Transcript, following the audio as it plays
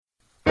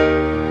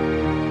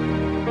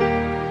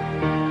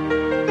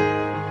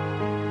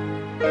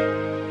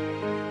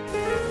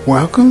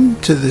Welcome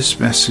to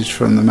this message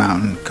from the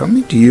mountain,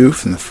 coming to you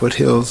from the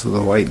foothills of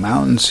the White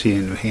Mountains here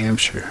in New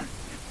Hampshire.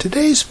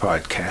 Today's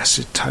podcast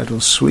is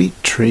titled Sweet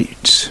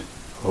Treats.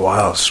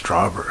 Wild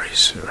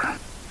strawberries are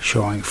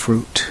showing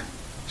fruit.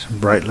 Some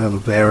bright little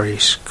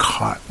berries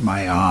caught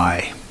my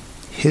eye,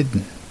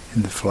 hidden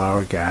in the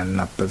flower garden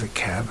up by the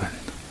cabin.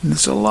 And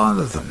there's a lot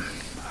of them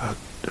out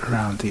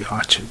around the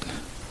orchard.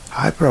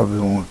 I probably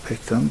won't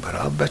pick them, but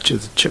I'll bet you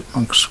the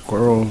chipmunks,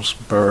 squirrels,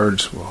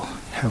 birds will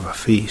have a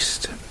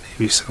feast.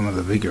 Maybe some of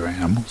the bigger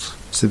animals.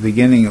 It's the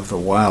beginning of the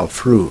wild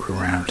fruit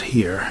around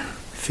here.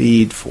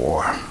 Feed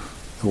for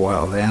the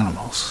wild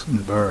animals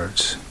and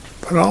birds,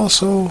 but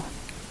also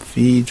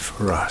feed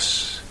for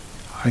us.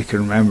 I can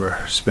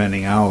remember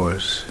spending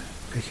hours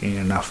picking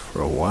enough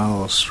for a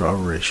wild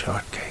strawberry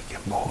shortcake,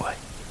 and boy,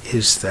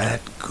 is that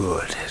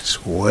good.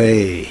 It's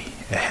way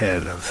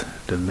ahead of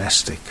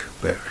domestic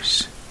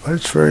berries, but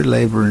it's very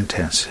labor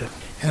intensive,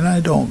 and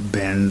I don't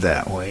bend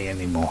that way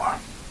anymore.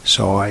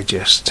 So I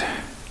just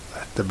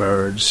let the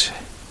birds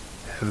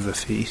have the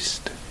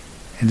feast.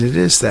 And it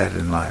is that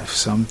in life.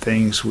 Some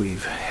things we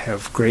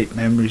have great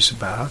memories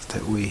about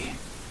that we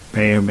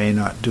may or may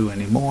not do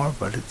anymore,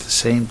 but at the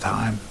same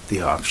time,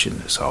 the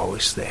option is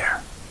always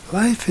there.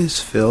 Life is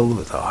filled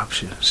with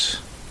options,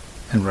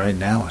 and right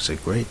now is a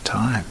great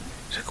time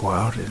to go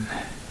out and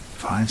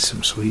find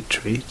some sweet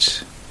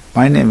treats.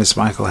 My name is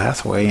Michael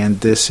Hathaway, and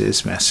this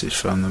is Message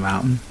from the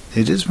Mountain.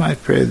 It is my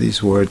prayer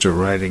these words are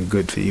right and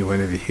good for you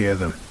whenever you hear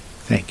them.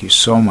 Thank you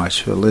so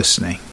much for listening.